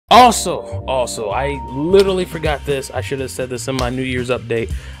Also, I literally forgot this. I should have said this in my New Year's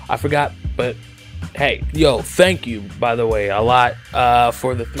update. I forgot, but hey, yo, thank you, by the way, a lot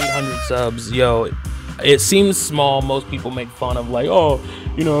for the 300 subs. Yo, it seems small. Most people make fun of like, oh,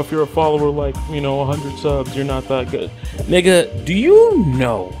 you know, if you're a follower like, you know, 100 subs, you're not that good. Nigga, do you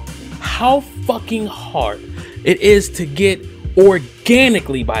know how fucking hard it is to get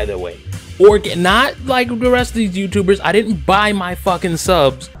organically, by the way? Not like the rest of these YouTubers. I didn't buy my fucking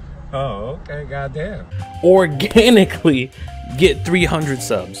subs. Oh, okay, goddamn. Organically get 300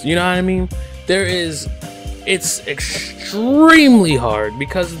 subs. You know what I mean? It's extremely hard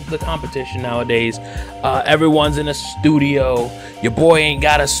because of the competition nowadays. Everyone's in a studio. Your boy ain't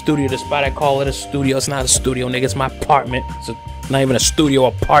got a studio, despite I call it a studio. It's not a studio, nigga. It's my apartment. It's not even a studio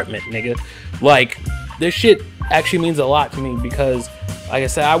apartment, nigga. Like, this shit actually means a lot to me because, like I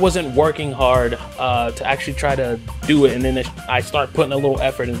said, I wasn't working hard to actually try to do it, and then I start putting a little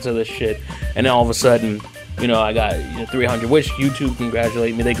effort into this shit, and then all of a sudden, you know, I got 300, which YouTube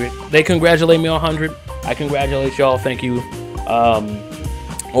congratulate me. They congratulate me on 100. I congratulate y'all. Thank you.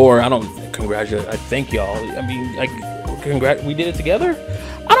 Or I don't congratulate. I thank y'all. I mean, like, we did it together.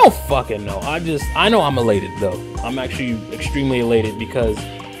 I don't fucking know. I know I'm elated though. I'm actually extremely elated because,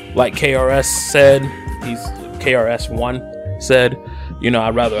 like KRS1 said, you know,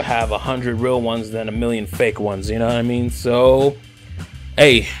 I'd rather have 100 real ones than a million fake ones. You know what I mean? So,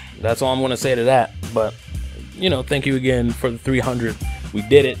 hey, that's all I'm gonna say to that. But, you know, thank you again for the 300. We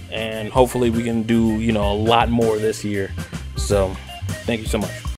did it, and hopefully we can do, you know, a lot more this year. So, thank you so much.